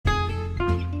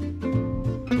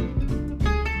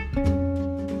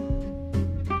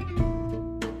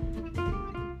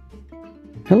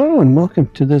Hello and welcome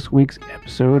to this week's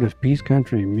episode of Peace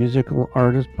Country Musical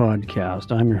Artist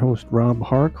Podcast. I'm your host, Rob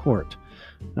Harcourt.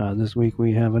 This week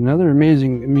we have another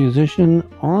amazing musician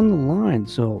on the line,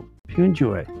 so hope you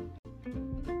enjoy.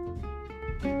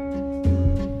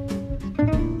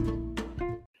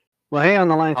 Well, hey, on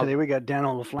the line today we got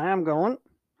Daniel LaFlamme going.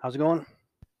 How's it going?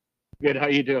 Good. How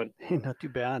you doing? Hey, not too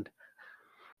bad.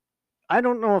 I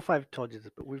don't know if I've told you this,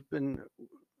 but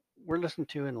we're listened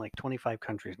to in like 25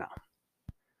 countries now,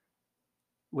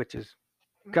 which is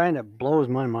kind of blows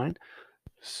my mind.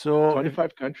 So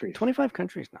 25 countries. 25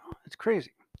 countries now. It's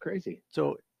crazy. Crazy.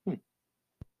 So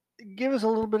give us a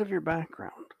little bit of your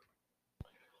background.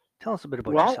 Tell us a bit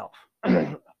about yourself.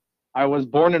 I was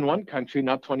born in one country,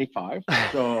 not 25.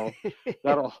 So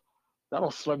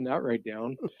that'll slim that right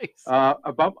down. Nice.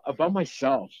 About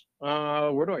myself.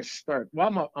 Where do I start?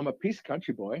 Well, I'm a Peace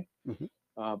Country boy.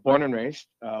 Mm-hmm. Born and raised.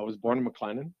 Was born in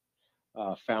McLennan.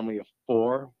 Family of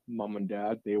four, mom and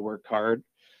dad. They worked hard.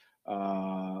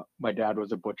 My dad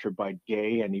was a butcher by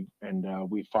day, and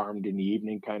we farmed in the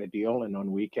evening kind of deal, and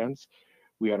on weekends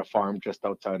we had a farm just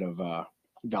outside of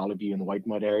Valley View in the White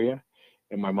Mud area,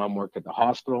 and my mom worked at the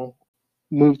hospital.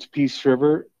 Moved to Peace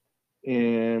River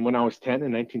when I was 10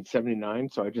 in 1979,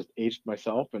 so I just aged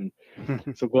myself, and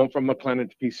so going from McLennan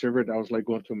to Peace River, that was like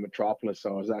going to a metropolis, so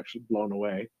I was actually blown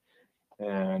away,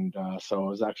 and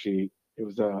so it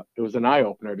was an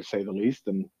eye-opener to say the least,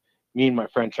 and me and my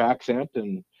French accent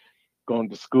and going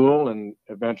to school, and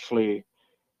eventually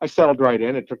I settled right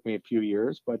in. It took me a few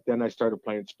years, but then I started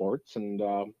playing sports and,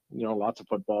 lots of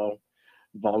football,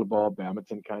 volleyball,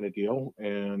 badminton kind of deal.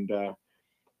 And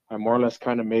I more or less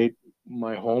kind of made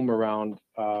my home around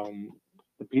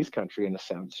the Peace Country in a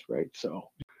sense, right? So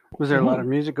was there a lot of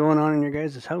music going on in your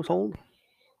guys' household?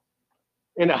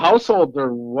 In a household,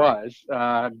 there was.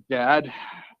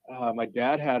 My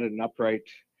dad had an upright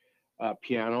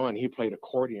piano, and he played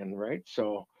accordion, right?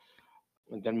 So,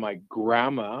 and then my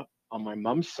grandma on my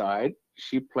mom's side,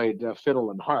 she played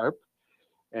fiddle and harp,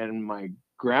 and my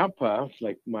grandpa,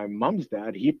 like my mom's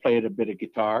dad, he played a bit of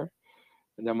guitar,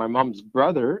 and then my mom's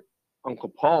brother, Uncle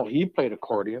Paul, he played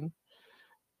accordion,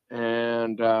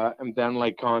 and then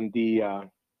like on the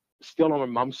still on my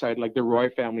mom's side, like the Roy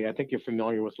family, I think you're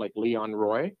familiar with like Leon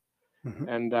Roy, mm-hmm.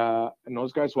 and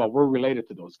those guys. Well, we're related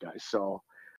to those guys, so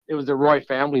it was the Roy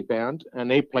family band, and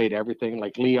they played everything.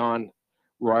 Like Leon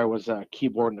Roy was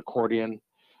keyboard and accordion,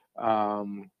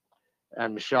 and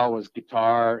Michelle was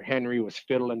guitar. Henry was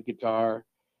fiddle and guitar.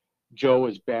 Joe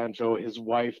was banjo. His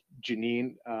wife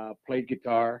Janine played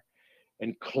guitar,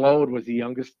 and Claude was the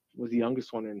youngest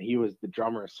one, and he was the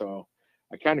drummer. So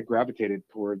I kind of gravitated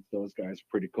towards those guys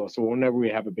pretty close. So whenever we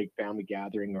have a big family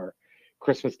gathering or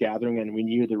Christmas gathering, and we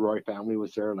knew the Roy family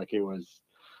was there, like it was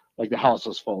like the house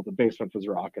was full, the basement was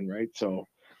rocking, right? So.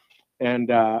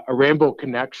 And a Rainbow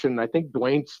Connection. I think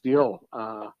Dwayne Steele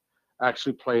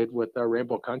actually played with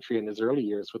Rainbow Country in his early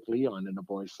years with Leon and the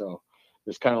boys. So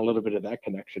there's kind of a little bit of that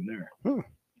connection there.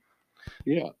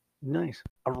 Yeah. Nice.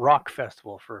 A rock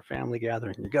festival for a family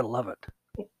gathering. You got to love it.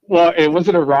 Well, it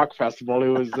wasn't a rock festival. It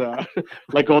was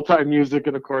like old time music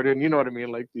and accordion. You know what I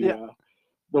mean? Like the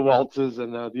waltzes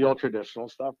and the old traditional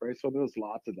stuff, right? So there was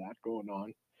lots of that going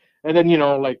on. And then,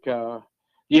 like the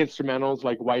instrumentals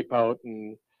like Wipeout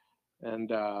and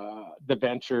the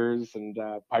Ventures and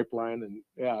Pipeline, and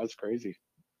yeah, it's crazy.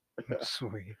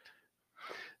 Sweet.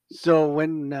 So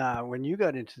when you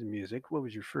got into the music, what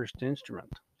was your first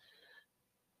instrument?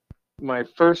 My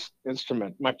first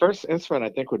instrument, I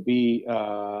think, would be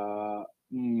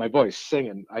my voice,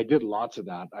 singing. I did lots of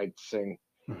that. I'd sing.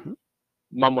 Mm-hmm.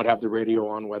 Mom would have the radio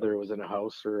on, whether it was in a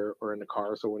house or in the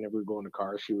car. So whenever we go in the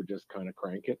car, she would just kind of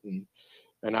crank it, and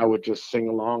I would just sing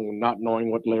along, not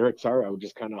knowing what lyrics are. I would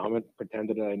just kind of hum it, pretend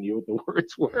that I knew what the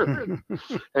words were,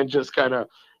 and just kind of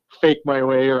fake my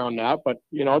way around that. But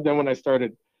then when I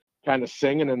started kind of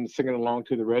singing and singing along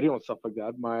to the radio and stuff like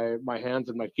that, my hands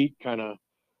and my feet kind of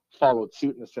followed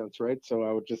suit in a sense, right? So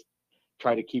I would just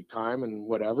try to keep time and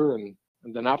whatever, and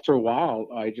then after a while,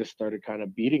 I just started kind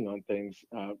of beating on things,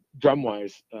 drum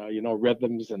wise,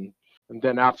 rhythms, and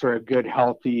then after a good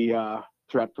healthy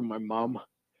threat from my mom.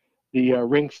 The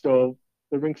ring stove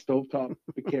top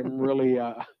became really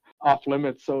off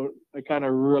limits. So I kind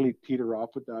of really teeter off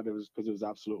with that. It was because it was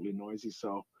absolutely noisy.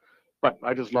 So, but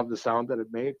I just loved the sound that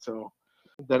it made. So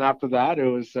then after that, it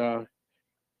was, I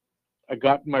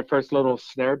got my first little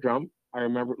snare drum. I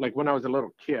remember like when I was a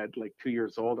little kid, like 2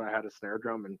 years old, I had a snare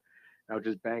drum and I would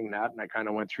just bang that. And I kind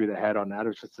of went through the head on that. It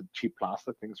was just a cheap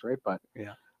plastic things, right? But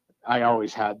yeah, I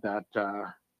always had that,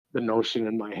 the notion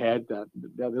in my head that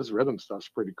this rhythm stuff's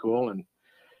pretty cool. And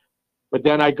But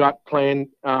then I got playing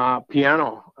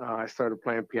piano. I started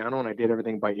playing piano, and I did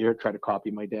everything by ear, tried to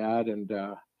copy my dad, and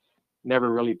I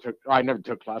never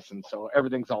took lessons, so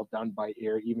everything's all done by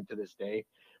ear, even to this day.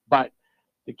 But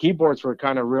the keyboards were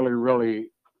kind of really,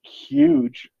 really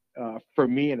huge for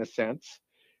me in a sense,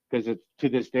 because to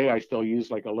this day I still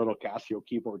use like a little Casio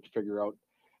keyboard to figure out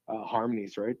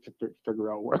harmonies, right? To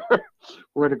figure out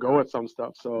where to go with some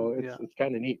stuff. So it's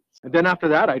kind of neat. And then after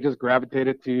that, I just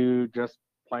gravitated to just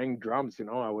playing drums.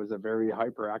 I was a very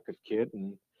hyperactive kid,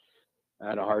 and I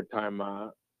had a hard time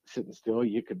sitting still.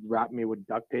 You could wrap me with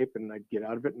duct tape, and I'd get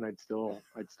out of it, and I'd still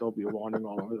be wandering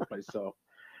all over the place. So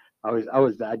I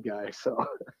was that guy. So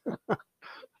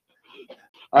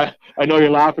I know you're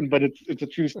laughing, but it's a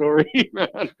true story,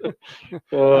 man.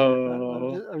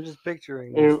 I'm just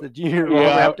picturing this, that you're all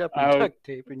wrapped up in duct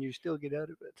tape and you still get out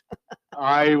of it.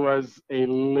 I was a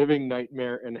living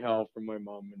nightmare in hell for my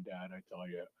mom and dad. I tell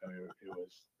you, it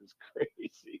was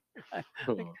crazy. I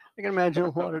can imagine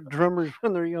a lot of drummers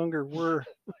when they're younger were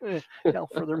hell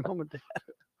for their mom and dad.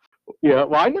 Yeah,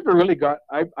 well, I never really got.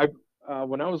 I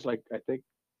when I was like, I think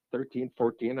 13,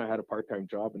 14, I had a part-time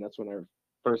job, and that's when I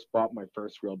first bought my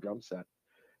first real drum set,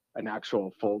 an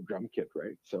actual full drum kit,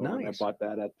 right? So nice. I bought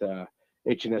that at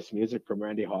H&S Music from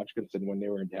Randy Hodgkinson when they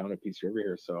were in town at Peace River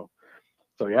here. So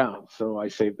yeah, so I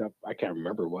saved up. I can't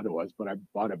remember what it was, but I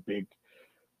bought a big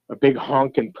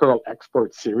honkin' Pearl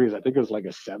Export series. I think it was like a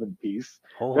 7-piece.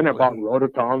 Then I bought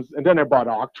Rototoms, and then I bought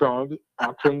Octrons,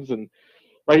 and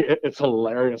like it's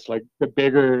hilarious. Like the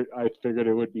bigger I figured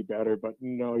it would be better, but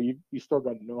no, you still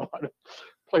got to know how to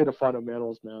play the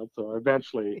fundamentals, man. So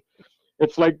eventually,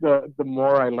 it's like the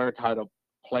more I learned how to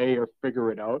play or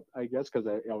figure it out, I guess, because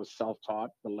I was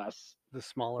self-taught, the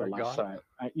smaller it got.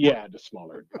 The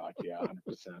smaller it got. Yeah,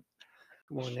 100%.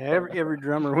 Well, every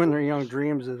drummer when they're young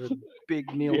dreams of the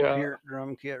big Neil Peart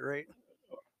drum kit, right?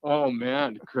 Oh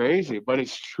man, crazy, but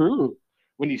it's true.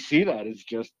 When you see that, it's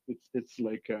just it's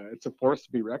like it's a force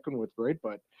to be reckoned with, right?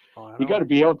 But you got to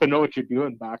be able to know what you're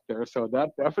doing back there. So that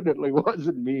definitely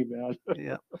wasn't me, man.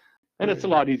 Yeah. And it's a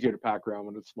lot easier to pack around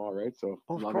when it's small, right? So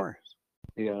of course.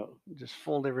 Yeah. Just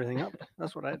fold everything up.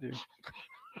 That's what I do.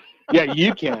 Yeah,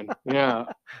 you can. Yeah.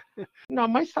 No,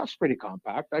 my stuff's pretty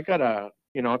compact. I got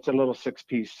it's a little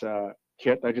 6-piece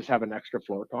kit. I just have an extra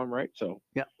floor tom, right? So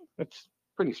yeah, it's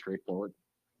pretty straightforward.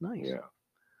 Nice. Yeah.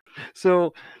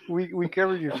 So we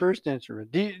covered your first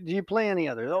instrument. Do you play any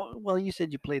other? Oh, well, you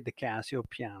said you played the Casio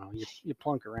piano. You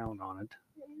plunk around on it.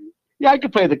 Yeah, I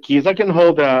can play the keys. I can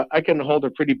hold a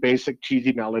pretty basic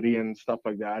cheesy melody and stuff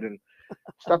like that, and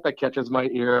stuff that catches my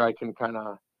ear. I can kind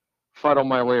of fuddle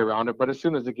my way around it. But as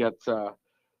soon as it gets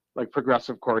like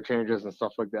progressive chord changes and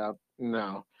stuff like that,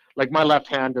 no. Like my left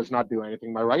hand does not do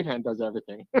anything. My right hand does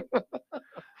everything.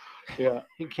 Yeah,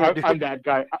 I'm that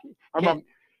guy.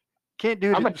 Can't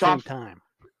do it at the same time.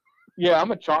 Yeah,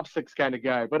 I'm a chopsticks kind of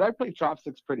guy, but I play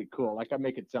chopsticks pretty cool. Like I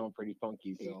make it sound pretty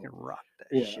funky. So you can rock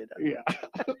that shit out.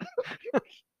 Yeah.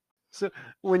 So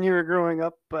when you were growing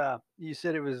up, you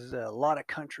said it was a lot of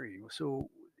country. So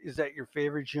is that your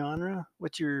favorite genre?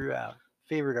 What's your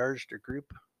favorite artist or group?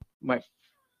 My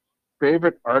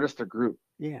favorite artist or group?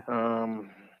 Yeah.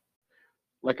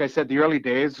 Like I said, the early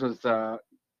days was that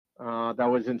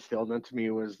was instilled into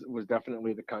me was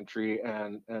definitely the country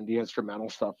and the instrumental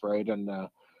stuff, right? And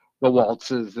the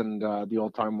waltzes and the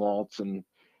old time waltz and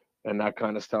that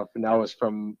kind of stuff. And that was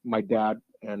from my dad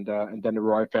and then the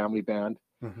Roy Family Band.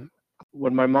 Mm-hmm.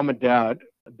 When my mom and dad,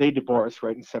 they divorced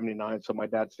right in '79. So my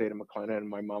dad stayed in McLennan, and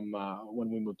my mom, when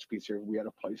we moved to Peace River, we had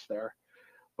a place there.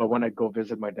 But when I'd go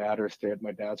visit my dad or stay at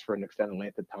my dad's for an extended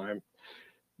length of time,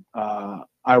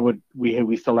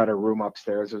 we still had a room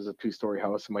upstairs. It was a 2-story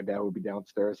house, and my dad would be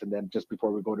downstairs. And then just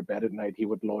before we go to bed at night, he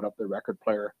would load up the record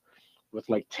player with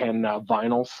like 10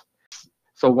 vinyls.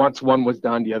 So once one was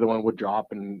done, the other one would drop,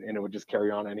 and it would just carry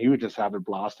on, and he would just have it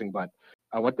blasting. But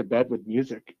I went to bed with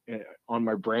music on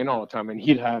my brain all the time, and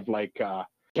he'd have like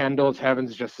Kendall's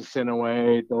Heaven's Just a Sin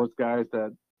Away. Those guys,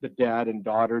 the dad and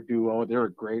daughter duo, they were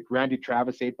great. Randy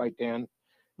Travis 8x10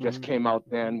 just came out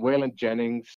then. Waylon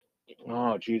Jennings.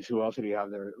 Oh, geez, who else did he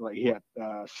have there? Like he had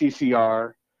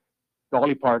CCR,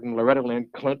 Dolly Parton, Loretta Lynn,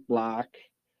 Clint Black,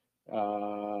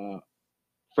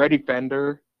 Freddie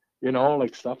Fender.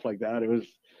 Like stuff like that. It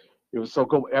was so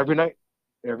cool. Every night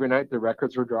the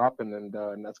records were dropping,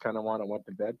 and that's kind of when I went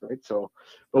to bed, right? So,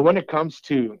 but when it comes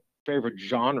to favorite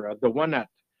genre, the one that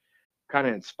kind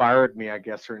of inspired me, I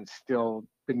guess, or instilled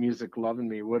the music love in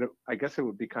me, I guess it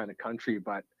would be kind of country.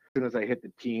 But as soon as I hit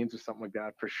the teens or something like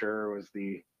that, for sure, it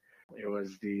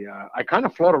was the I kind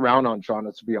of float around on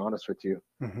genres, to be honest with you.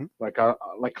 Mm-hmm.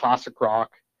 Like classic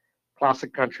rock,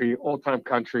 classic country, old time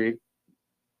country.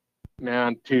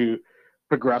 man, to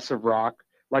progressive rock.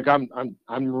 Like I'm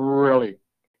really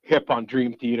hip on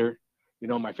Dream Theater. You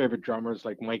know, my favorite drummers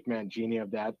like Mike Mangini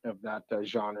of that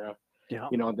genre. Yeah.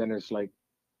 You know, then there's like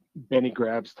Benny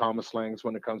Grabs, Thomas Langs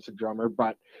when it comes to drummer.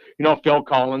 But you know, Phil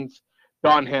Collins,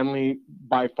 Don Henley,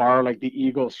 by far, like the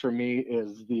Eagles for me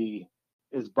is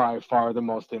by far the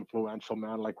most influential,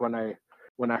 man. Like when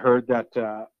I heard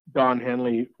that Don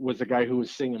Henley was the guy who was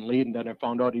singing lead, and then I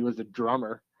found out he was a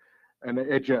drummer, and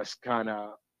it just kind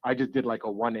of, I just did like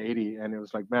a 180, and it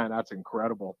was like, man, that's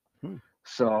incredible. Hmm.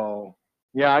 So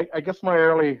yeah, I guess my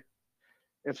early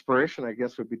inspiration, I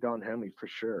guess, would be Don Henley for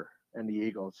sure, and the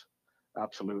Eagles,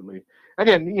 absolutely. And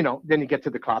then you know, then you get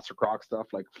to the classic rock stuff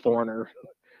like Foreigner,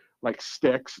 like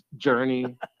Styx,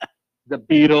 Journey, the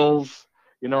Beatles,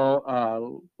 you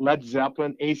know, Led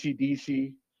Zeppelin,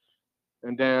 AC/DC,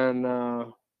 and then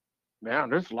man,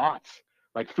 there's lots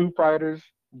like Foo Fighters,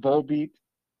 Volbeat.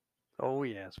 Oh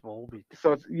yes, Volbeat.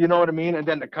 So it's, you know what I mean, and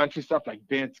then the country stuff like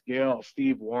Vince Gill,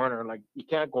 Steve Wariner, like you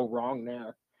can't go wrong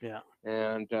there. Yeah.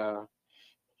 And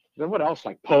then what else?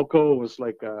 Like Poco was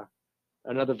like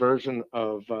another version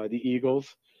of the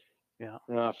Eagles.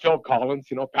 Yeah. Phil Collins,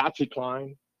 you know, Patsy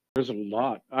Cline. There's a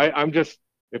lot. I'm just,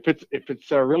 if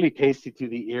it's really tasty to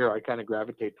the ear, I kind of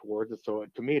gravitate towards it. So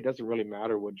to me, it doesn't really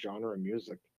matter what genre of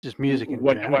music. Just music in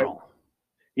What do general.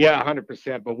 Yeah,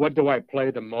 100%. But what do I play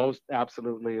the most?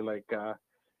 Absolutely, like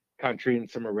country and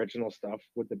some original stuff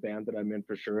with the band that I'm in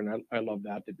for sure, and I love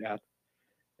that to death.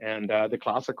 And the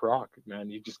classic rock, man,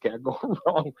 you just can't go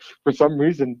wrong. For some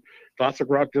reason, classic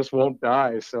rock just won't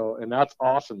die. So, and that's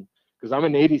awesome because I'm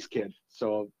an '80s kid.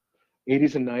 So,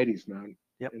 '80s and '90s, man.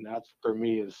 Yep. And that's for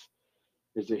me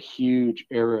is a huge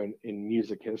era in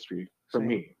music history for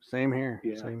me. Same here.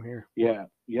 Yeah. Same here.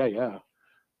 Yeah.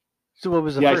 So what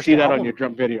was the Yeah, first I see that album? on your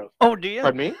drum videos. Oh, do you?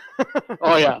 Pardon me?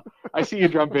 Oh yeah, I see your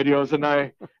drum videos, and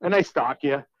I stalk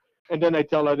you, and then I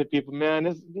tell other people,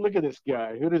 man, look at this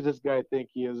guy. Who does this guy think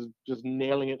he is? Just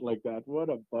nailing it like that. What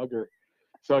a bugger.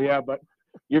 So yeah, but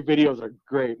your videos are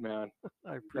great, man. I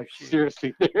Like appreciate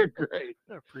seriously, they're great. it.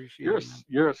 I appreciate it.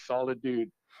 You're a solid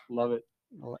dude. Love it.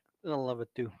 I love it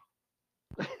too.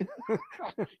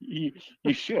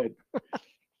 You should.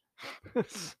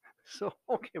 So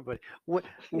okay, but what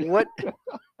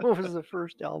was the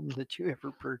first album that you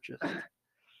ever purchased?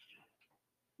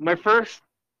 My first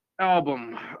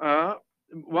album.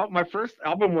 Well, my first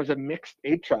album was a mixed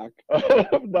 8-track.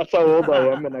 That's how old I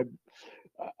am, and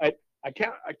I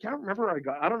can't remember.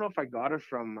 I don't know if I got it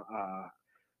from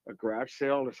a garage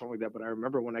sale or something like that, but I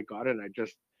remember when I got it,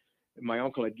 my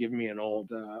uncle had given me an old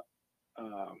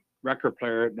record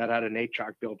player that had an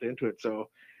 8-track built into it. So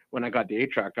when I got the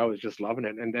 8-track, I was just loving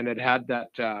it. And then it had that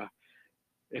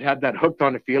 "Hooked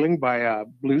on a Feeling" by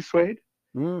Blue Suede.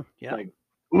 Yeah. Like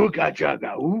ooga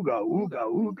jaga, ooga ooga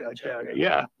ooga jaga.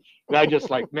 Yeah. And I just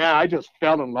like, man, I just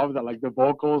fell in love with that, like the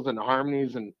vocals and the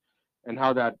harmonies and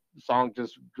how that song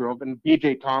just drove. And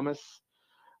BJ Thomas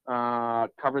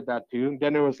covered that too. And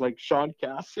then it was like Sean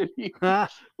Cassidy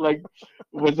like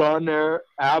was on there,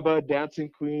 ABBA, Dancing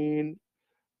Queen.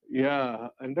 Yeah,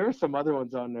 and there were some other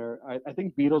ones on there. I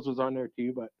think Beatles was on there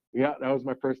too, but yeah, that was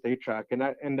my first 8-track, and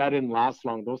that didn't last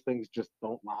long. Those things just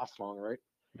don't last long, right?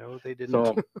 No, they didn't.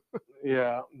 So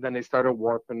yeah, then they started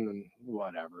warping and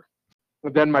whatever.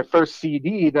 But then my first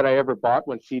CD that I ever bought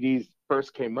when CDs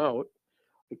first came out,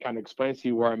 it kind of explains to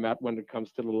you where I'm at when it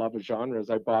comes to the love of genres.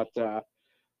 I bought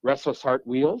Restless Heart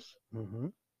Wheels. Mm-hmm.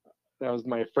 That was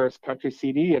my first country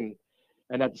CD, and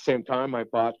at the same time I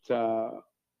bought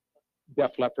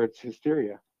Def Leppard's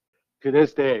Hysteria. To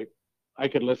this day, I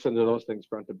could listen to those things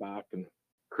front to back, and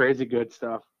crazy good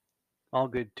stuff. All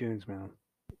good tunes, man.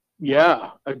 Yeah,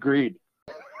 agreed.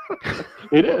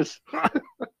 It is.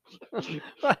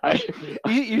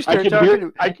 You start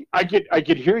talking. I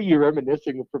could hear you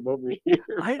reminiscing from over here.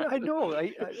 I know.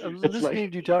 I was It's listening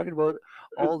like- to you talking about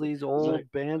all these old like,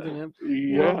 bands and them.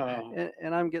 Yeah.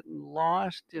 And I'm getting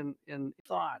lost in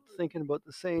thought, thinking about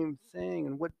the same thing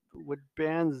and what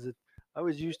bands that I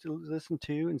was used to listen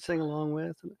to and sing along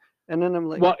with, and then I'm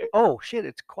like, Well, oh shit,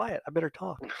 it's quiet. I better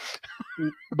talk.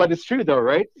 but it's true though,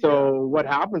 right? So Yeah. what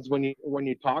happens when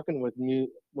you're talking with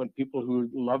when people who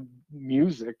love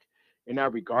music in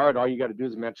that regard, all you got to do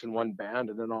is mention one band,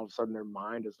 and then all of a sudden their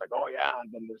mind is like, oh yeah,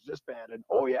 and then there's this band, and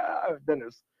oh yeah, then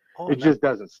there's it and just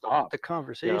doesn't stop. the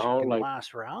conversation can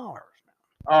last for hours.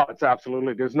 Oh, it's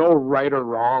absolutely. There's no right or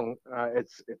wrong.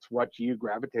 It's what you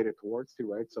gravitated towards to,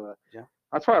 right? So Yeah.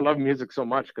 that's why I love music so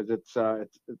much, because it's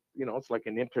it's like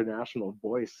an international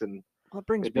voice, and Well, it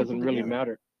brings it doesn't people really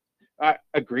together. matter.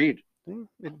 Agreed. It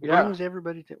Yeah. brings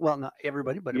everybody well, not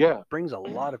everybody, but Yeah. it brings a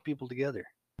lot of people together.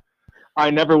 I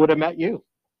never would have met you.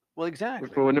 Well, If exactly.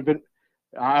 it wouldn't have been,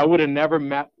 I would have never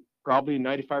met probably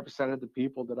 95% of the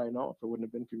people that I know if it wouldn't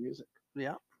have been for music.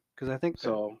 Yeah, because I think that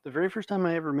So the very first time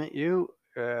I ever met you,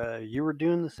 you were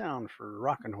doing the sound for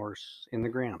Rockin' Horse in the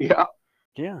Grand. yeah,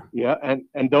 Yeah. yeah,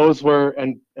 and those were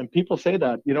and people say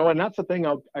that, you know, and that's the thing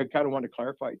I kind of want to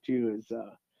clarify too is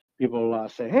people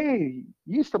say, hey,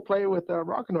 you used to play with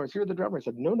Rockin' Horse, you're the drummer. I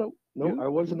said, no, no, no, You. I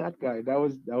wasn't that guy. That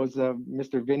was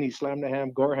Mr. Vinny Slam the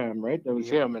Ham Gorham, right? That was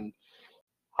Yep. him. And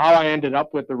how I ended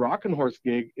up with the Rockin' Horse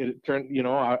gig, it turned, you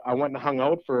know, I went and hung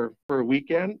out for a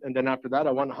weekend, and then after that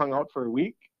I went and hung out for a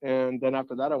week, and then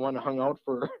after that I went and hung out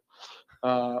for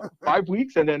 5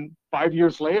 weeks, and then 5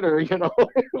 years later, you know,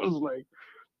 it was like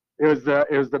it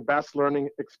was the best learning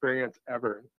experience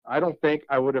ever. I don't think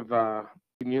I would have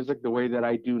music the way that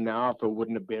I do now if it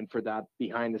wouldn't have been for that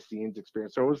behind the scenes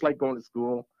experience. So it was like going to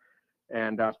school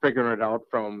and figuring it out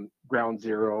from ground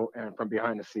zero and from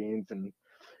behind the scenes, and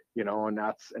you know, and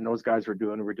those guys were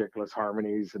doing ridiculous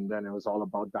harmonies, and then it was all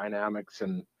about dynamics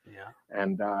Yeah.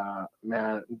 and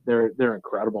man, they're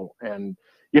incredible. And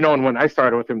you know, and when I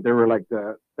started with them, they were like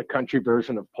the country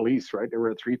version of Police, right? They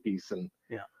were a three piece,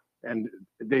 Yeah. and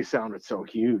they sounded so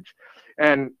huge.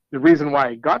 And the reason why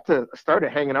I got to started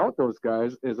hanging out with those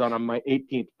guys is on my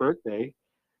 18th birthday.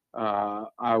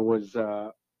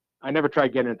 I never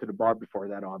tried getting into the bar before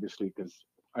that, obviously, because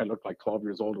I looked like 12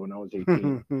 years old when I was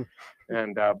 18.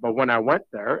 And but when I went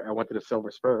there, I went to the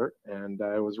Silver Spur, and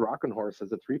it was Rockin' Horse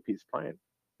as a three piece playing.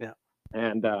 Yeah.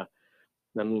 And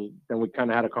then we kind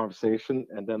of had a conversation,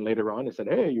 and then later on, he said,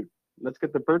 "Hey, let's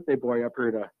get the birthday boy up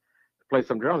here to play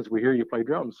some drums. We hear you play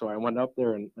drums." So I went up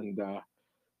there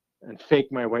and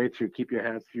faked my way through "Keep Your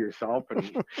Hands to Yourself."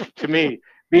 And to me,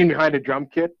 being behind a drum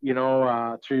kit, you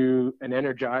know, through an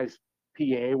energized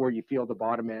PA where you feel the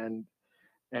bottom end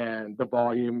and the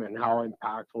volume and how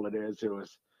impactful it is. It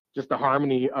was just the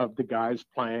harmony of the guys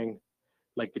playing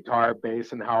like guitar,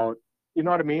 bass, and how, you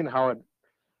know what I mean? How it,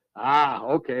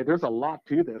 okay, there's a lot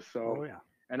to this. Oh So, yeah.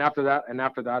 and after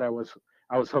that, I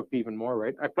was hooked even more,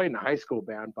 right? I played in a high school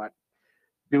band, but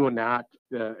doing that,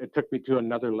 it took me to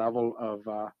another level of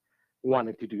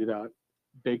wanting to do that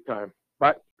big time.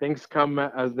 But things come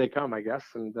as they come, I guess,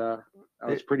 and I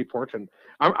was It, pretty fortunate.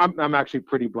 I'm actually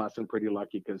pretty blessed and pretty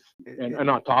lucky because, and, it, and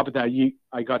on top of that,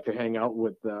 I got to hang out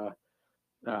with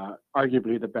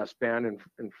arguably the best band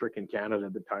in freaking Canada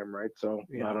at the time, right? So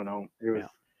I yeah. don't know,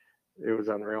 it was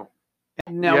unreal.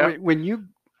 Now, Yeah, when you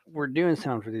were doing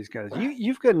sound for these guys,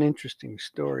 you've got an interesting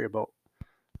story about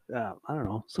I don't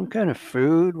know, some kind of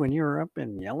food when you were up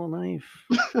in Yellowknife,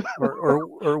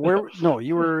 or where? No,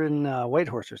 you were in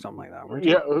Whitehorse or something like that, weren't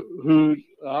you? yeah. Who?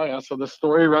 Oh yeah. So the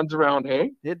story runs around.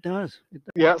 Hey, It does. It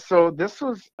does. yeah. So this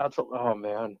was oh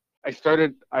man.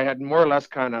 I had more or less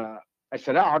kind of. I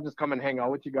said, oh, I'll just come and hang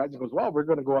out with you guys. He goes, well, we're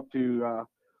going to go up to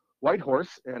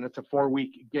Whitehorse, and it's a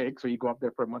 4-week gig, so you go up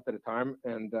there for a month at a time.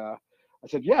 And I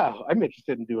said, yeah, I'm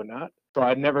interested in doing that. So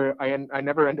I never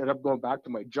ended up going back to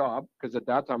my job because at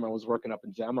that time I was working up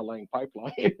in Zama laying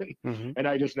pipeline, Mm-hmm. and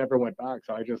I just never went back.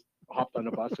 So I just hopped on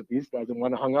the bus with these guys and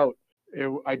went and hung out.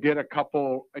 I did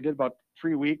about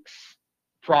 3 weeks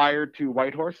prior to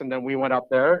Whitehorse, and then we went up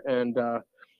there, and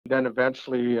then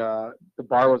eventually the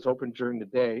bar was open during the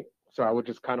day. So I would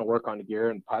just kind of work on the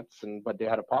gear and putts, but they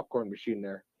had a popcorn machine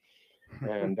there,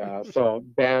 and so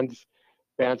bands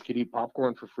could eat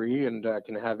popcorn for free and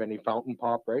can have any fountain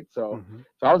pop, right? So Mm-hmm.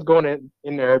 so I was going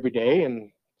in there every day,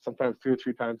 and sometimes 2 or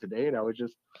 3 times a day, and I would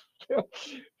just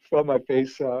fill my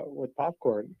face with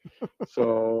popcorn.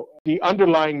 So the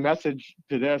underlying message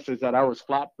to this is that I was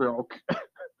flat broke.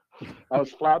 I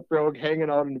was flat broke, hanging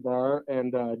out in the bar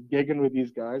and gigging with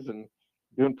these guys and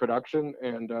doing production,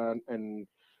 and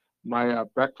my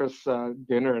breakfast,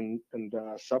 dinner, and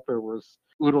supper was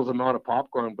oodles amount of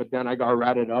popcorn. But then I got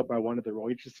ratted out by one of the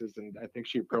waitresses, and I think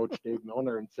she approached Dave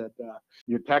Milner and said,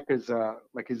 "Your tech is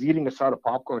eating a side of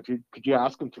popcorn. Could you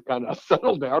ask him to kind of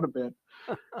settle down a bit?"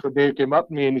 So Dave came up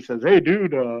to me and he says, "Hey,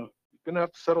 dude, you're gonna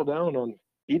have to settle down on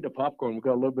eating the popcorn. We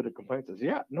got a little bit of complaints." I said,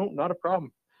 "Yeah, no, not a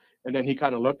problem." And then he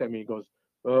kind of looked at me and goes,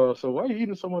 "So why are you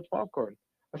eating so much popcorn?"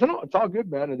 I said, "No, it's all good,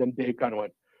 man." And then Dave kind of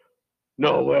went,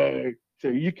 "No way." So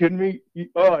you kidding me?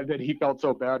 Oh, and then he felt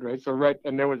so bad, right? So right,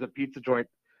 and there was a pizza joint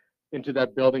into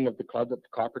that building of the club at the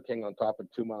Copper King on top of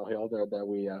 2 Mile Hill there that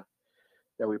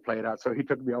we played at. So he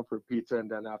took me out for pizza, and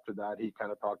then after that, he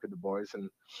kind of talked to the boys, and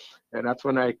that's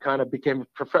when I kind of became a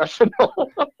professional.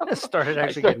 Started I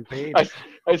actually start, getting paid.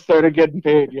 I started getting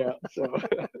paid, yeah. So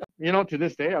you know, to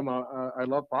this day, I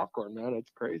love popcorn, man.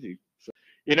 It's crazy. So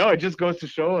you know, it just goes to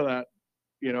show that,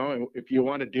 you know, if you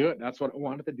want to do it, that's what I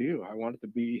wanted to do. I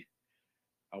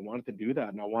wanted to do that,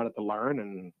 and I wanted to learn,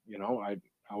 and you know,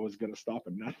 I was gonna stop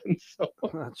at nothing. So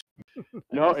That's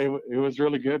no, nice. it was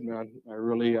really good, man. I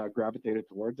really gravitated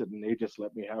towards it, and they just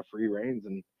let me have free reins.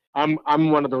 And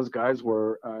I'm one of those guys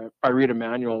where if I read a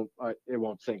manual, it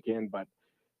won't sink in. But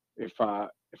if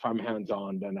I'm hands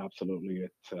on, then absolutely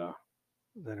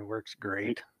Then it works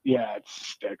great. yeah, it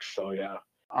sticks. So yeah,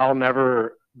 I'll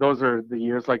never. Those are the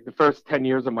years, like the first 10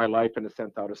 years of my life, in a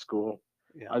sense, out of school,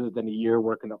 Yeah. other than a year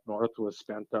working up north, was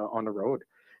spent on the road.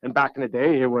 And back in the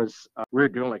day, it was we were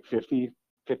doing like 50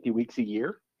 weeks a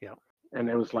year, Yeah. and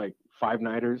it was like 5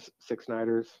 nighters, 6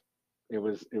 nighters. It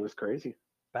was crazy.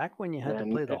 Back when you had to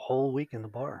And play the whole week in the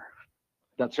bar.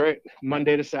 that's right,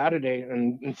 Monday to Saturday,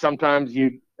 and sometimes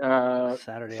you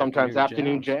Saturday sometimes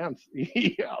afternoon afternoon jams.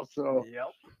 jams. Yeah, so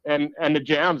Yep. and the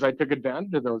jams, I took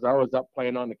advantage of those. I was up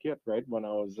playing on the kit right when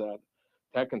I was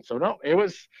tech, and so no, it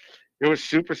was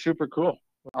super super cool.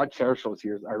 I cherish those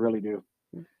years, I really do.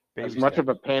 As Baby much of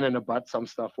steps. a pain in the butt some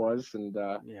stuff was, and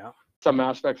Yeah. some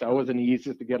aspects I wasn't the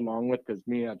easiest to get along with, because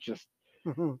me, it's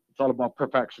all about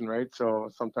perfection, right? So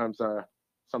sometimes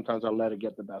I let it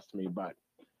get the best of me. But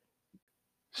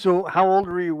So how old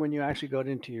were you when you actually got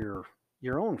into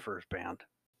your own first band?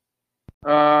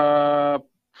 uh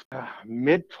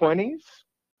mid 20s.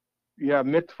 Yeah,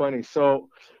 mid 20s. So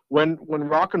when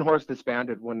Rock and Horse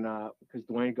disbanded, when because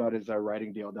Dwayne got his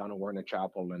writing deal down in Warner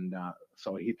Chapel, and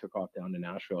so he took off down to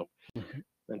Nashville, Mhm.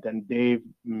 and then Dave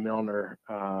Milner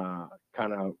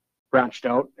kind of branched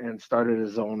out and started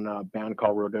his own band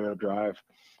called Rodeo Drive.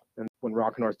 And when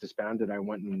Rock and Horse disbanded,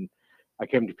 I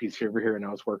came to Peace River here, and I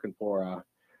was working for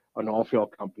an oil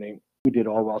field company. We did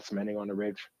all well cementing on the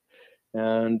ridge,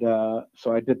 and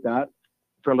so I did that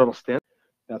for a little stint.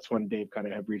 That's when Dave kind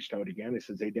of had reached out again. He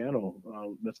says, "Hey,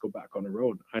 Dano, let's go back on the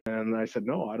road." And I said,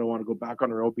 "No, I don't want to go back on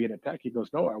the road being a tech." He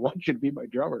goes, "No, I want you to be my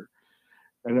drummer."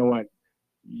 And I went,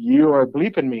 "You are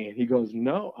bleeping me." He goes,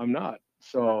 "No, I'm not."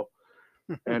 So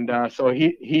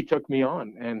he took me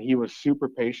on, and he was super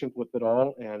patient with it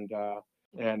all.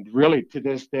 And really, to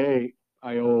this day,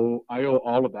 I owe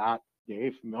all of that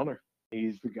Dave Milner.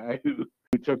 He's the guy who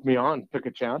took me on, took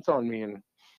a chance on me. And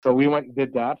so we went and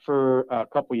did that for a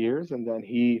couple of years, and then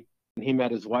he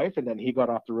met his wife, and then he got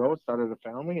off the road, started a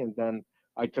family, and then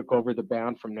I took over the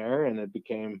band from there, and it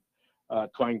became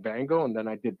Twang Bango, and then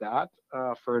I did that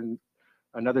for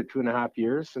another 2.5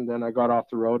 years, and then I got off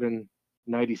the road in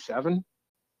 '97.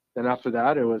 Then after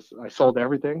that, I sold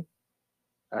everything.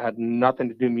 I had nothing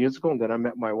to do musical, and then I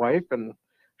met my wife, and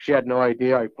she had no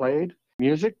idea I played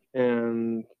music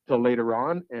until later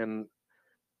on, and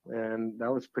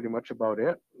that was pretty much about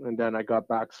it. And then I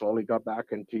slowly got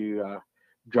back into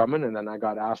drumming, and then I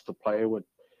got asked to play with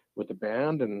the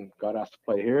band, and got asked to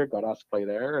play here, got asked to play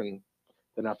there, and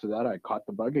then after that, I caught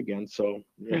the bug again. So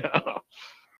yeah,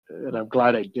 and I'm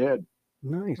glad I did.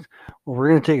 Nice. Well, we're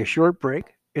going to take a short break,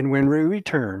 and when we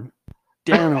return,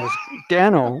 Dano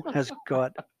has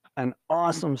got an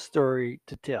awesome story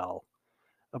to tell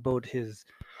about his.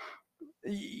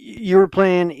 You were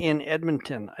playing in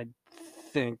Edmonton, I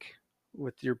think,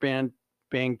 with your band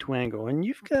Bang Twango, and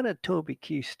you've got a Toby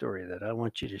Keith story that I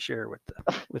want you to share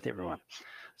with everyone.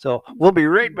 So we'll be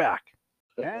right back,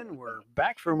 and we're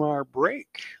back from our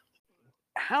break.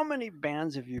 How many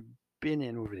bands have you been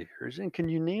in over the years, and can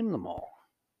you name them all?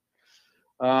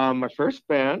 My first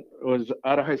band was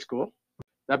out of high school.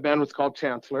 That band was called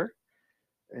Chancellor,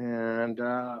 and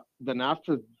then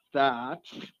after that,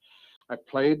 I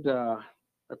played. I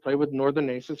played with Northern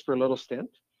Aces for a little stint,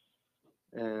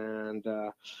 and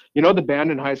the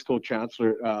band in high school,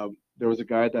 Chancellor. There was a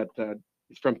guy that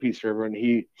he's from Peace River, and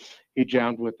he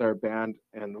jammed with our band,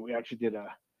 and we actually did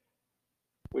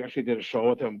a show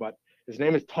with him. But his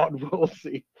name is Todd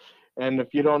Woolsey, and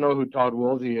if you don't know who Todd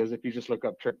Woolsey is, if you just look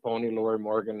up Trick Pony, Laurie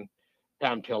Morgan,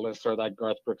 Pam Tillis, or that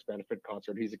Garth Brooks benefit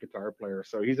concert, he's a guitar player.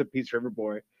 So he's a Peace River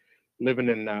boy living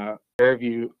in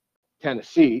Fairview,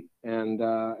 Tennessee, and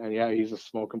yeah, he's a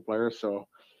smoking player. So,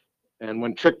 and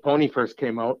when Trick Pony first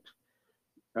came out,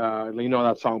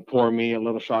 that song "Pour Me a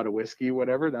Little Shot of Whiskey,"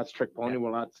 whatever. That's Trick Pony. Yeah.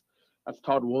 Well, that's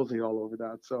Todd Woolsey all over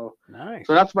that. So Nice.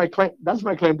 that's my claim. That's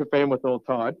my claim to fame with old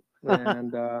Todd.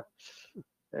 And so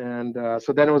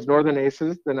then it was Northern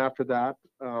Aces. Then after that,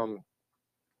 it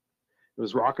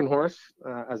was Rock and Horse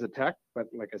as a tech. But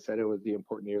like I said, it was the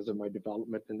important years of my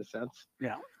development in a sense.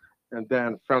 Yeah. And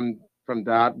then from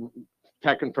that,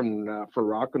 teching for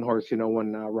Rock and Horse,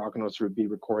 when Rock and Horse would be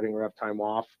recording or have time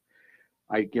off,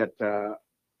 I get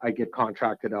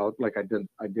contracted out. Like I did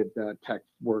tech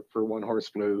work for One Horse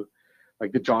Blue,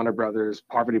 like the Johnner Brothers,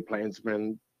 Poverty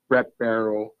Plainsmen, Brett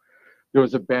Barrow. There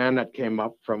was a band that came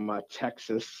up from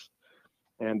Texas,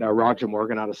 And Roger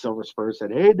Morgan out of Silver Spur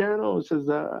said, "Hey, Dano, says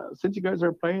since you guys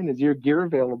are playing, is your gear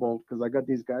available? Because I got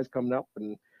these guys coming up,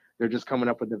 and they're just coming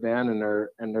up with the van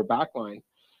and their back line."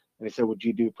 And he said, "Would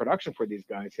you do production for these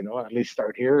guys? You know, at least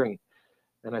start here."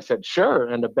 And I said, "Sure."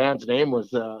 And the band's name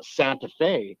was Santa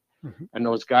Fe, and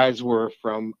those guys were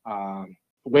from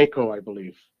Waco, I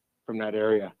believe, from that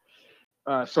area.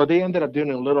 So they ended up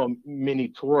doing a little mini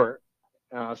tour.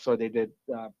 So they did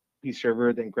Peace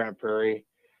River, then Grand Prairie,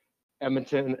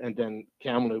 Edmonton, and then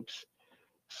Kamloops.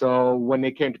 So when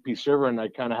they came to Peace River and I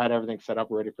kind of had everything set up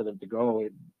ready for them to go,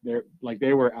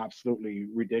 they were absolutely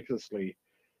ridiculously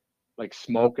like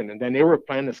smoking. And then they were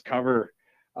playing this cover,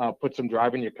 Put Some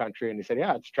Drive in Your Country, and he said,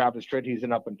 "Yeah, it's Travis Tritt. He's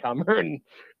an up and comer," and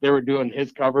they were doing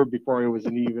his cover before it was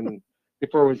even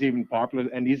popular.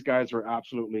 And these guys were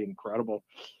absolutely incredible.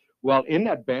 Well, in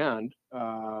that band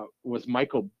was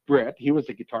Michael Britt. He was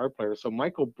the guitar player. So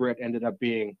Michael Britt ended up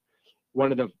being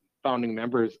one of the founding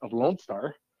members of Lone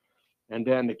Star. And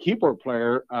then the keyboard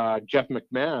player, Jeff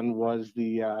McMahon, was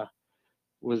the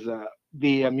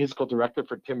musical director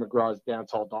for Tim McGraw's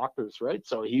Dance Hall Doctors, right?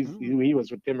 So he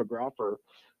was with Tim McGraw for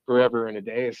forever and a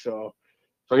day. So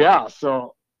yeah.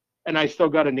 So, and I still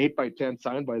got an 8x10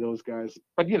 signed by those guys.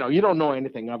 But you don't know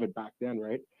anything of it back then,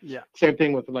 right? Yeah. Same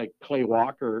thing with like Clay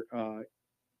Walker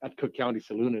at Cook County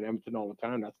Saloon in Edmonton all the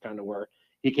time. That's kind of where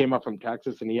he came up from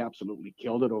Texas, and he absolutely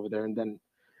killed it over there. And then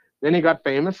he got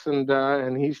famous,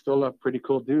 and he's still a pretty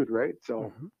cool dude, right?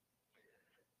 So,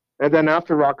 and then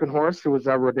after Rockin' Horse, it was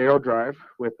Rodeo Drive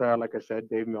with, like I said,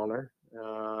 Dave Milner,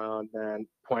 then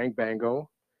Twang Bango,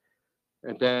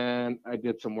 and then I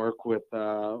did some work with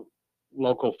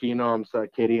local phenoms,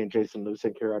 Katie and Jason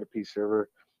Lusink here out of Peace River.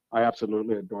 I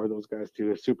absolutely adore those guys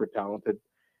too. Super talented,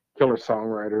 killer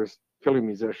songwriters, killer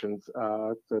musicians.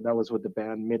 So that was with the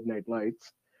band Midnight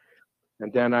Lights.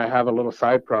 And then I have a little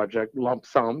side project, Lump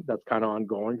Sum, that's kind of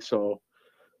ongoing. So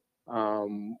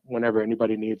whenever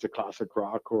anybody needs a classic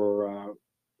rock or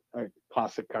a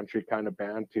classic country kind of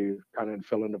band to kind of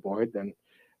fill in the void, then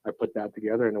I put that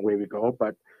together and away we go.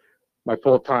 But my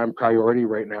full-time priority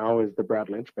right now is the Brad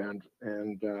Lynch Band.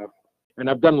 And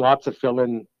I've done lots of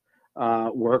fill-in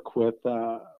work with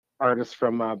artists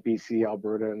from BC,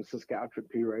 Alberta, and Saskatchewan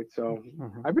too, right? So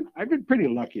I've been pretty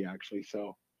lucky actually.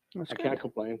 So I can't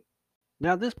complain.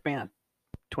 Now this band,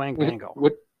 Twang Bango.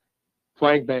 With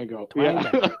Twang Bango. Twang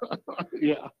Yeah. Bango.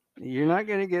 Yeah. You're not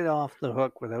going to get off the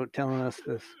hook without telling us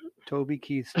this Toby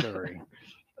Keith story.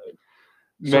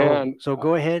 Man. So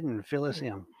go ahead and fill us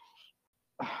in.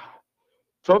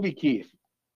 Toby Keith.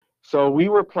 So we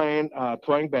were playing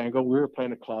Twang Bango. We were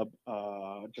playing a club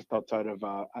just outside of,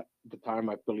 at the time,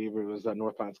 I believe it was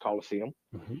Northlands Coliseum.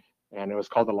 And it was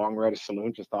called the Long Rider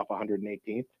Saloon, just off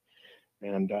 118th.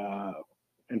 And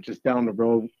just down the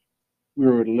road, we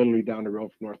were literally down the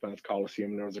road from Northlands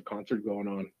Coliseum, and there was a concert going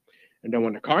on. And then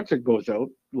when the concert goes out,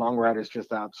 Long Riders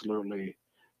just absolutely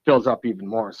fills up even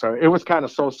more. So it was kind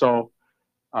of so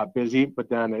busy, but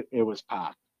then it was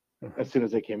packed as soon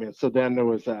as they came in. So then there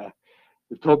was the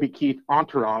Toby Keith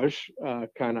entourage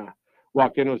kind of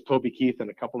walked in. It was Toby Keith and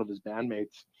a couple of his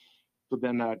bandmates. So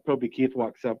then Toby Keith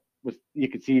walks up. You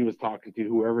could see he was talking to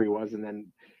whoever he was, and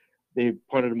then they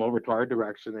pointed him over to our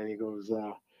direction, and he goes,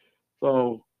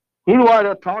 "So who do I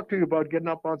talk to about getting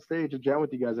up on stage and jam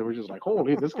with you guys?" And we're just like,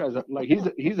 "Holy, this guy's like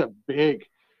he's a big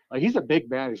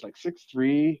man. He's like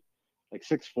 6'3", like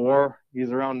 6'4".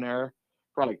 He's around there,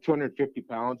 probably like 250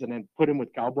 pounds. And then put him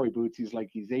with cowboy boots, he's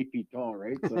 8 feet tall,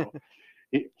 right? So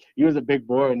he was a big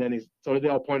boy. And then so they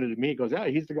all pointed at me. He goes, "Yeah,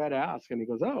 he's the guy to ask." And he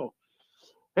goes, "Oh,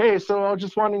 hey, so I was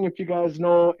just wondering if you guys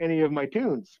know any of my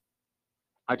tunes.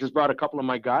 I just brought a couple of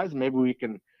my guys. Maybe we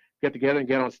can get together and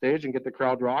get on stage and get the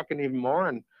crowd rocking even more."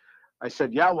 And I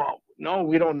said, "Yeah, well, no,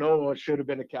 we don't know what Should Have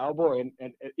Been a Cowboy."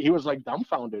 And he was like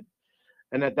dumbfounded.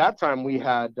 And at that time, we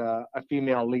had a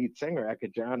female lead singer,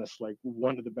 Eka Janis, like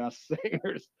one of the best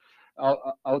singers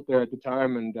out there at the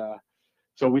time. And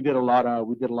so we did a lot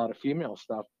of female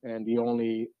stuff. And the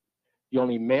only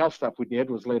male stuff we did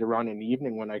was later on in the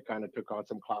evening when I kind of took on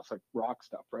some classic rock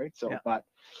stuff, right? So, yeah.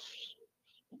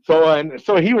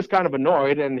 So he was kind of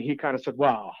annoyed, and he kind of said,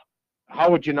 "Well, how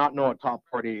would you not know a top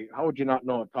 40? How would you not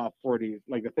know a top 40?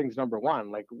 Like the thing's number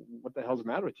one. Like what the hell's the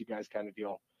matter with you guys?" Kind of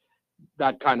deal.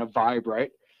 That kind of vibe, right?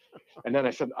 And then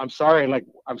I said, I'm sorry,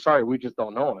 we just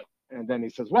don't know it." And then he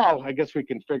says, "Well, I guess we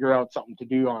can figure out something to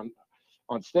do on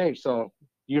stage. So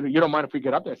you don't mind if we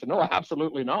get up there?" I said, "No,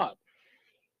 absolutely not."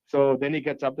 So then he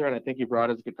gets up there, and I think he brought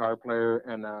his guitar player,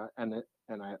 and I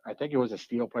think it was a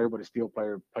steel player, but a steel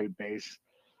player played bass.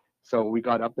 So we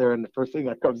got up there, and the first thing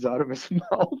that comes out of his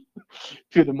mouth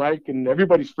to the mic, and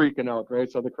everybody's freaking out, right?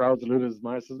 So the crowd's losing his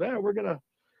mind. Says, "Yeah, we're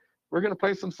we're gonna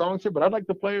play some songs here, but I'd like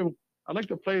to play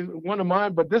one of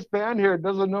mine, but this band here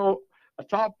doesn't know a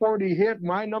top 40 hit,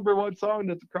 my number one song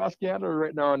that's across Canada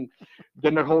right now. And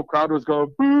then the whole crowd was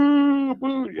going boo,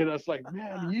 boo. And it's like,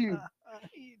 man, you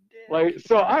like,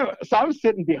 so I was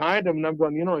sitting behind him and I'm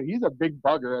going, he's a big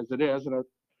bugger as it is. And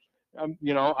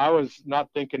I was not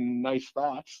thinking nice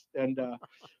thoughts. And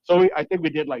so I think we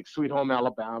did like Sweet Home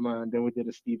Alabama, and then we did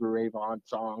a Stevie Ray Vaughan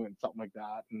song and something like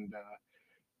that. And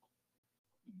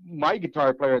my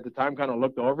guitar player at the time kind of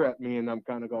looked over at me, and I'm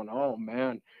kind of going, oh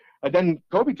man. And then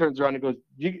Toby turns around and goes,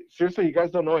 seriously, you guys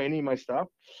don't know any of my stuff?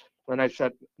 And I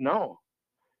said, no.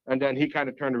 And then he kind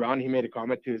of turned around, he made a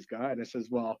comment to his guy, and I says,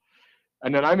 well,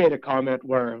 and then I made a comment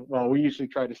where, well, we usually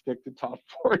try to stick to top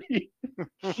 40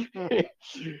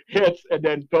 hits. And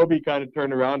then Toby kind of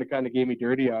turned around and kind of gave me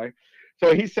dirty eye.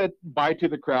 So he said bye to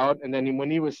the crowd. And then when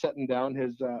he was setting down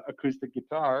his acoustic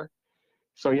guitar,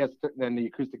 so then the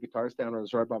acoustic guitar stand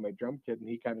was right by my drum kit, and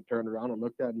he kind of turned around and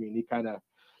looked at me, and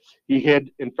he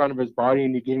hid in front of his body,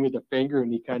 and he gave me the finger,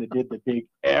 and he kind of did the big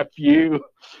F you.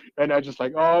 And I was just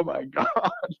like, oh my God.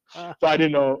 So I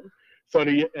didn't know. So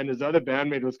and his other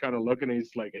bandmate was kind of looking, and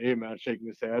he's like, hey man, shaking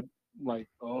his head. I'm like,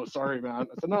 oh, sorry, man. I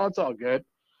said, no, it's all good.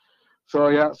 So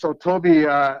yeah, so Toby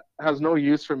has no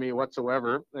use for me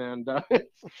whatsoever. And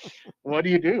what do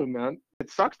you do, man? It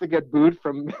sucks to get booed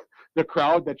from the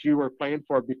crowd that you were playing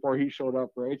for before he showed up,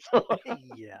 right? So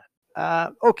yeah.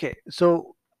 Okay.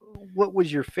 So what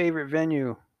was your favorite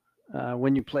venue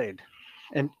when you played?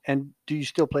 And do you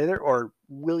still play there, or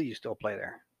will you still play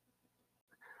there?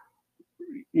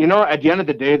 At the end of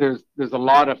the day, there's a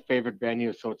lot of favorite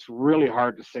venues, so it's really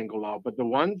hard to single out. But the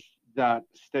ones that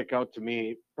stick out to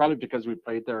me, probably because we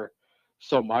played there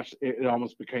so much, it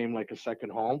almost became like a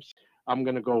second home. I'm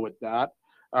going to go with that.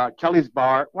 Kelly's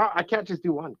Bar. Well, I can't just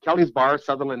do one. Kelly's Bar,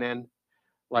 Sutherland Inn.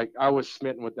 Like, I was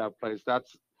smitten with that place.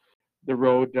 That's the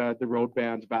road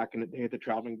bands back in the day, the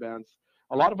traveling bands.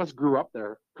 A lot of us grew up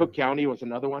there. Cook County was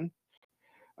another one.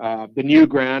 The New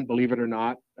Grand, believe it or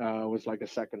not, was like a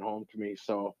second home to me.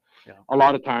 So yeah. A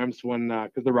lot of times when,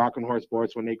 because the Rockin' Horse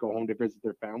Boys, when they go home to visit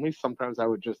their families, sometimes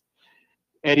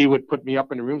Eddie would put me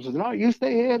up in the room and says, no, you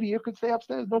stay here, you can stay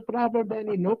upstairs, no problem,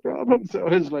 Danny, no problem. So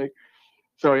it's like,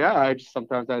 so yeah,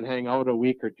 sometimes I'd hang out a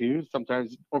week or two.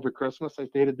 Sometimes over Christmas, I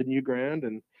stayed at the New Grand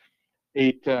and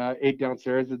ate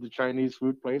downstairs at the Chinese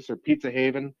food place, or Pizza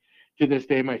Haven. To this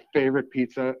day, my favorite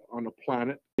pizza on the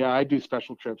planet. Yeah, I do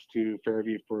special trips to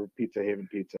Fairview for Pizza Haven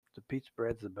pizza. The pizza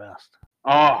bread's the best.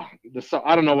 Oh,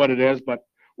 I don't know what it is, but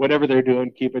whatever they're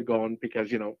doing, keep it going,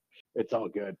 because it's all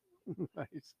good.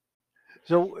 Nice.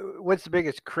 So, what's the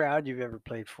biggest crowd you've ever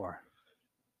played for?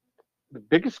 The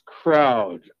biggest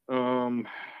crowd.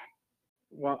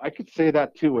 Well, I could say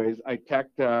that two ways. I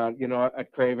teched,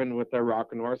 at Craven with the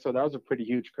Rockin' Horse, so that was a pretty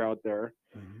huge crowd there,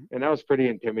 and that was pretty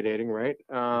intimidating, right?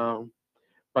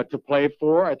 But to play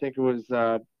for, I think it was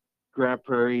Grand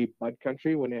Prairie Bud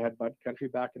Country, when they had Bud Country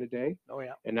back in the day. Oh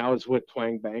yeah. And that was with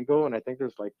Twang Bango, and I think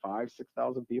there's like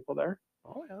 5,000-6,000 people there.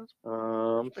 Oh yeah.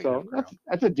 So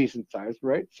that's a decent size,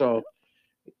 right? So,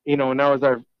 and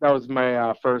that was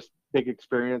my first big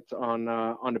experience on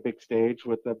the big stage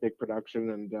with the big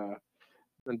production,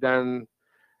 and then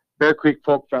Bear Creek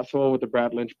Folk Festival with the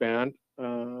Brad Lynch Band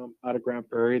out of Grand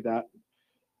Prairie.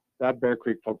 That Bear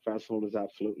Creek Folk Festival is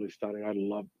absolutely stunning.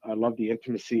 I love the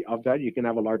intimacy of that. You can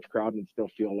have a large crowd and still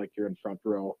feel like you're in front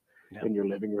row in your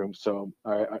living room. So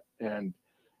and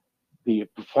the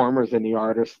performers and the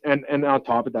artists, and on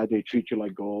top of that, they treat you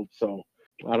like gold. So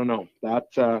I don't know.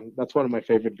 That's one of my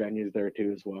favorite venues there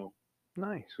too as well.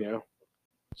 Nice. Yeah.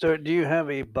 So do you have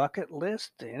a bucket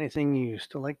list? Anything you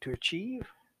still like to achieve?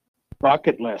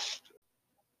 Bucket list.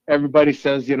 Everybody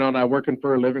says, that working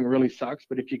for a living really sucks,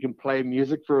 but if you can play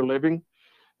music for a living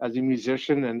as a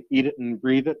musician and eat it and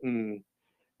breathe it and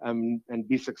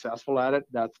be successful at it,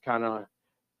 that's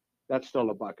still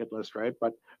a bucket list, right?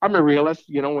 But I'm a realist.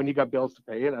 When you got bills to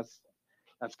pay,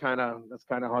 that's kind of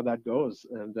how that goes,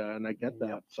 and I get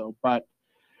that. So, but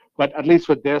at least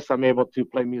with this, I'm able to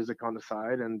play music on the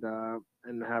side and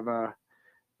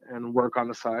work on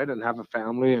the side and have a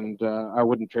family, and I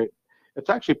wouldn't trade. It's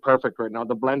actually perfect right now.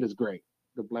 The blend is great.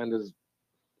 It's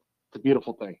a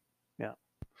beautiful thing. Yeah.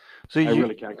 So I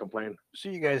really can't complain. So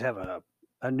you guys have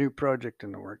a new project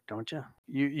in the work, don't you?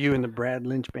 You and the Brad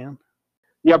Lynch Band?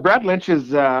 Yeah, Brad Lynch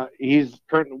is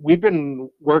we've been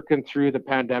working through the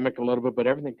pandemic a little bit, but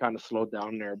everything kind of slowed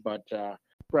down there. But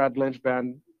Brad Lynch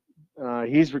Band,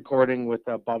 he's recording with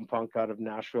Bum Funk out of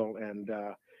Nashville, and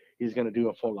he's going to do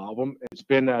a full album. It's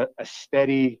been a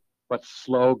steady but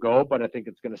slow go, but I think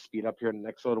it's going to speed up here in the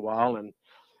next little while. And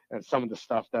some of the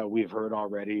stuff that we've heard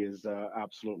already is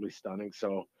absolutely stunning.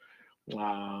 So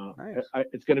Nice.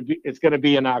 It's gonna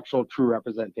be an actual true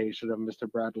representation of Mr.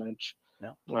 Brad Lynch,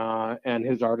 Yeah. and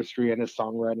his artistry and his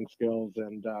songwriting skills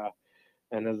and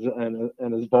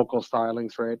his vocal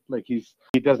stylings, right? Like he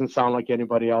doesn't sound like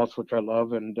anybody else, which I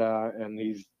love, and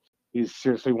he's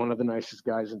seriously one of the nicest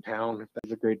guys in town.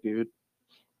 He's a great dude.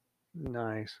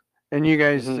 Nice. And you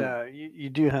guys, Mhm. you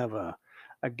do have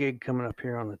a gig coming up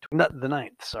here on not the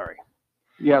 9th, sorry.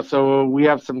 Yeah, so we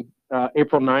have some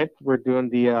April 9th, we're doing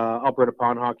the Alberta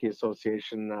Pond Hockey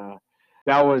Association.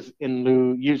 That was in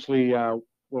lieu, usually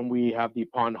when we have the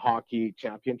Pond Hockey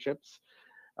Championships,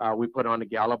 we put on a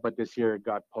gala, but this year it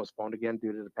got postponed again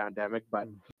due to the pandemic. But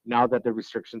now that the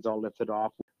restrictions all lifted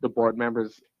off, the board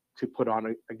members to put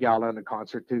on a gala and a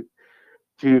concert to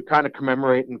kind of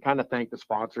commemorate and kind of thank the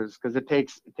sponsors, because it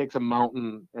takes a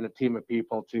mountain and a team of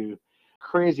people to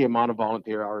crazy amount of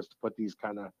volunteer hours to put these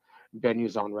kind of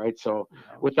venues on, right? So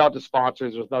without the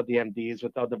sponsors, without the MDs,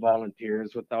 without the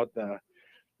volunteers, without the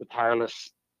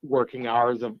tireless working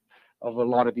hours of a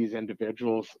lot of these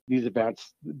individuals, these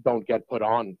events don't get put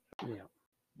on. Yeah.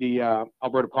 The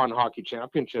Alberta Pond Hockey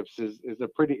Championships is a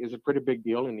pretty big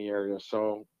deal in the area.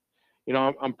 So, you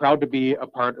know, I'm proud to be a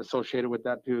part associated with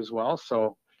that too as well.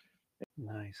 So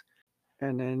Nice.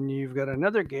 And then you've got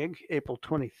another gig, April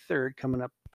 23rd, coming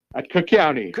up. at Cook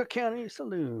County. Cook County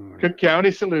Saloon. Cook County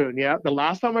Saloon, yeah. The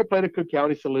last time I played at Cook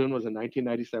County Saloon was in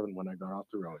 1997 when I got off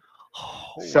the road.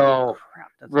 Holy So, crap,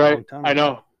 that's a right, long time I ago.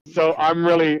 know. So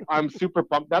Okay. I'm super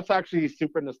pumped. That's actually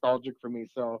super nostalgic for me.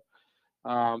 So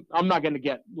I'm not gonna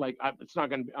get like it's not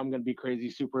gonna be, I'm gonna be crazy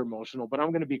super emotional, but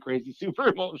I'm gonna be crazy super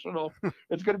emotional.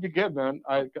 It's gonna be good, man.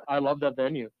 I love that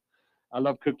venue. I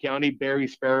love Cook County, Barry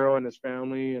Sparrow and his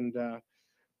family, and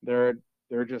they're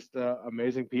they're just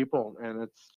amazing people, and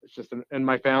it's just and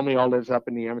my family all lives up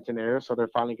in the Edmonton area, so they're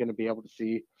finally going to be able to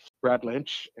see Brad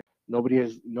Lynch. Nobody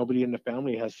in the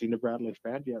family has seen the Brad Lynch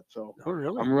band yet, so Oh,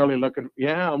 really? I'm really looking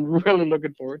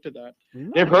forward to that. They've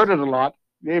Nice. heard it a lot.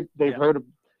 They've Yeah. heard of,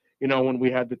 you know, when we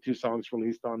had the two songs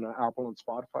released on Apple and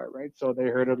Spotify, right? So they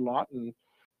heard it a lot, and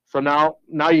so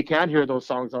now you can't hear those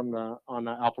songs on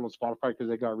Apple and Spotify because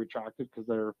they got retracted because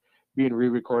they're being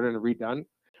re-recorded and redone.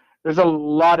 There's a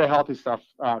lot of healthy stuff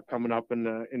coming up in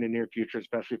the near future,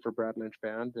 especially for Brad Lynch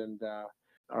Band, and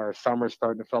our summer's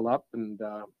starting to fill up, and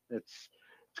it's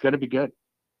gonna be good.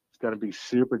 It's gonna be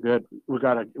super good. We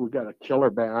got a killer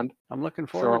band. I'm looking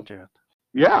So forward to it.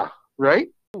 yeah, right.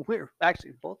 We're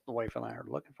actually, both the wife and I are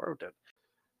looking forward to it.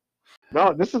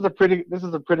 No, this is a pretty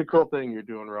cool thing you're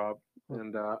doing, Rob, Well,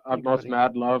 and thank you, utmost buddy.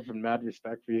 mad love and mad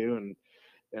respect for you,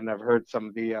 and I've heard some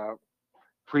of the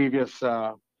previous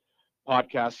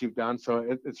podcasts you've done, so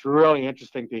it's really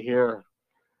interesting to hear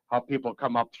how people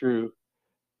come up through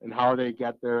and how they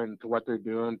get there and to what they're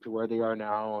doing to where they are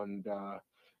now, and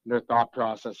their thought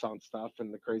process on stuff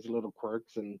and the crazy little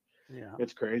quirks, and Yeah.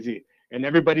 it's crazy, and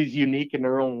everybody's unique in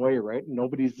their own way, right?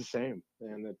 Nobody's the same,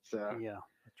 and it's Yeah,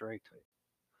 that's right.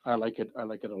 I like it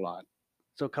a lot.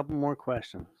 So, a couple more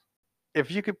questions. If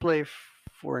you could play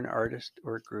for an artist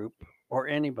or a group or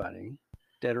anybody,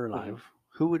 dead or Mhm. alive,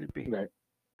 who would it be? Right.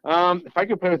 If I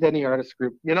could play with any artist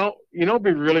group, it'd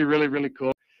be really, really, really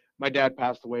cool. My dad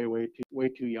passed away way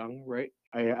too young, right?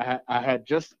 I had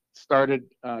just started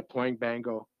playing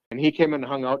bango, and he came in and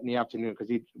hung out in the afternoon because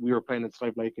we were playing in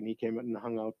Slave Lake, and he came in and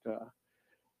hung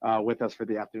out with us for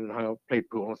the afternoon, hung out, played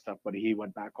pool and stuff. But he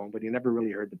went back home, but he never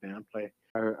really heard the band play.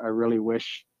 I really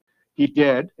wish he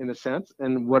did, in a sense.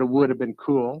 And what would have been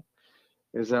cool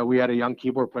is we had a young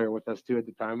keyboard player with us too at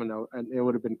the time, and it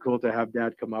would have been cool to have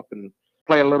Dad come up and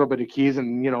play a little bit of keys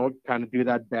and kind of do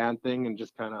that band thing and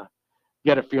just kind of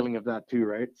get a feeling of that too,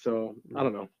 right? So I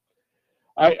don't know.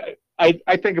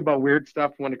 I think about weird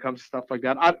stuff when it comes to stuff like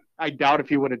that. I doubt if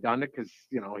he would have done it because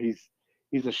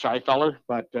he's a shy feller,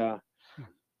 but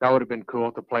that would have been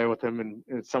cool to play with him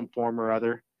in some form or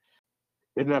other.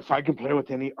 And if I can play with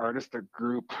any artist or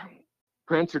group,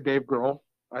 Prince or Dave Grohl,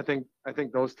 I think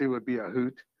those two would be a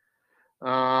hoot.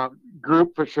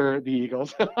 Group for sure, the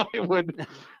Eagles. I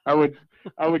would,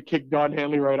 I would kick Don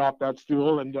Henley right off that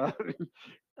stool and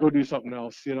go do something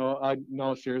else.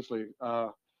 No, seriously, I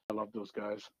love those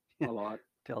guys a lot.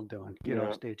 Tell Don, get Yeah,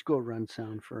 off stage, go run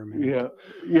sound for a minute.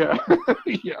 yeah, yeah,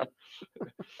 yeah.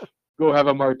 Go have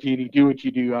a martini. Do what you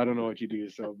do. I don't know what you do.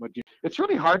 So, but it's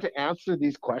really hard to answer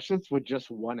these questions with just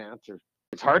one answer.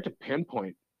 It's hard to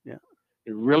pinpoint. Yeah.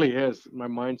 It really is. My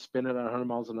mind's spinning at 100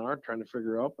 miles an hour trying to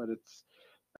figure out, but it's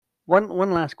One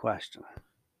last question.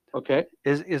 okay.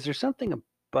 Is there something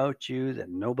about you that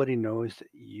nobody knows that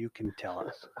you can tell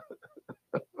us?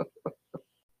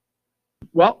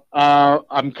 Well,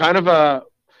 I'm kind of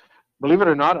believe it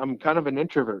or not, I'm kind of an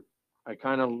introvert. I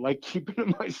kind of like keeping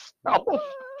it myself.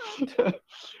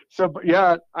 So, but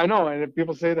yeah, I know. And if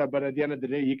people say that, but at the end of the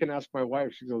day, you can ask my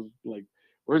wife. She goes like,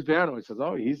 "Where's Dano?" He says,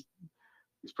 "Oh, he's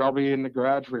probably in the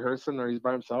garage rehearsing, or he's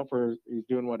by himself, or he's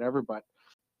doing whatever." But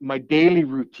my daily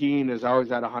routine is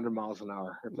always at 100 miles an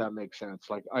hour, if that makes sense.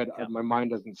 Like my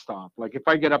mind doesn't stop. Like if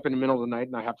I get up in the middle of the night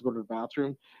and I have to go to the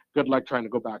bathroom, good luck trying to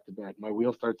go back to bed. My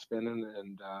wheels start spinning,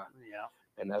 and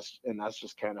that's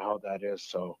just kind of how that is.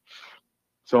 So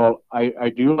I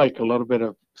do like a little bit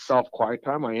of self-quiet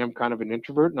time. I am kind of an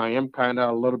introvert, and I am kind of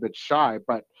a little bit shy,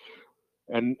 but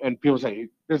and people say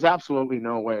there's absolutely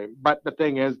no way. But the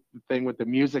thing with the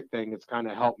music thing, it's kind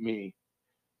of helped me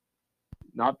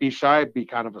not be shy, be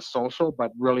kind of a social.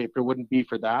 But really, if it wouldn't be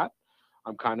for that,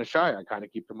 I'm kind of shy. I kind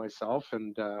of keep to myself,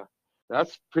 and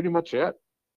that's pretty much it.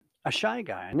 A shy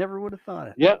guy. I never would have thought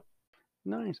it. Yeah.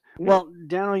 Nice. Yeah. Well,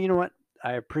 Dano, you know what?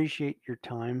 I appreciate your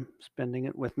time spending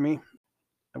it with me.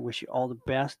 I wish you all the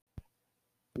best.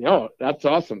 No, that's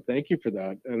awesome. Thank you for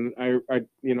that. And I at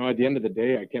the end of the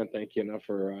day, I can't thank you enough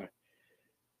for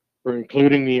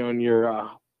including me on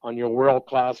your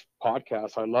world-class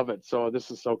podcast. I love it. So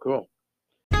this is so cool.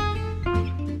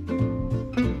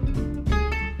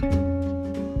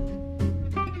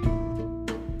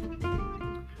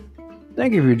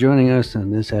 Thank you for joining us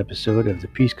on this episode of the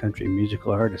Peace Country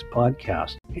Musical Artist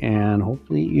Podcast, and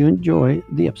hopefully you enjoy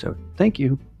the episode. Thank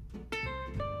you.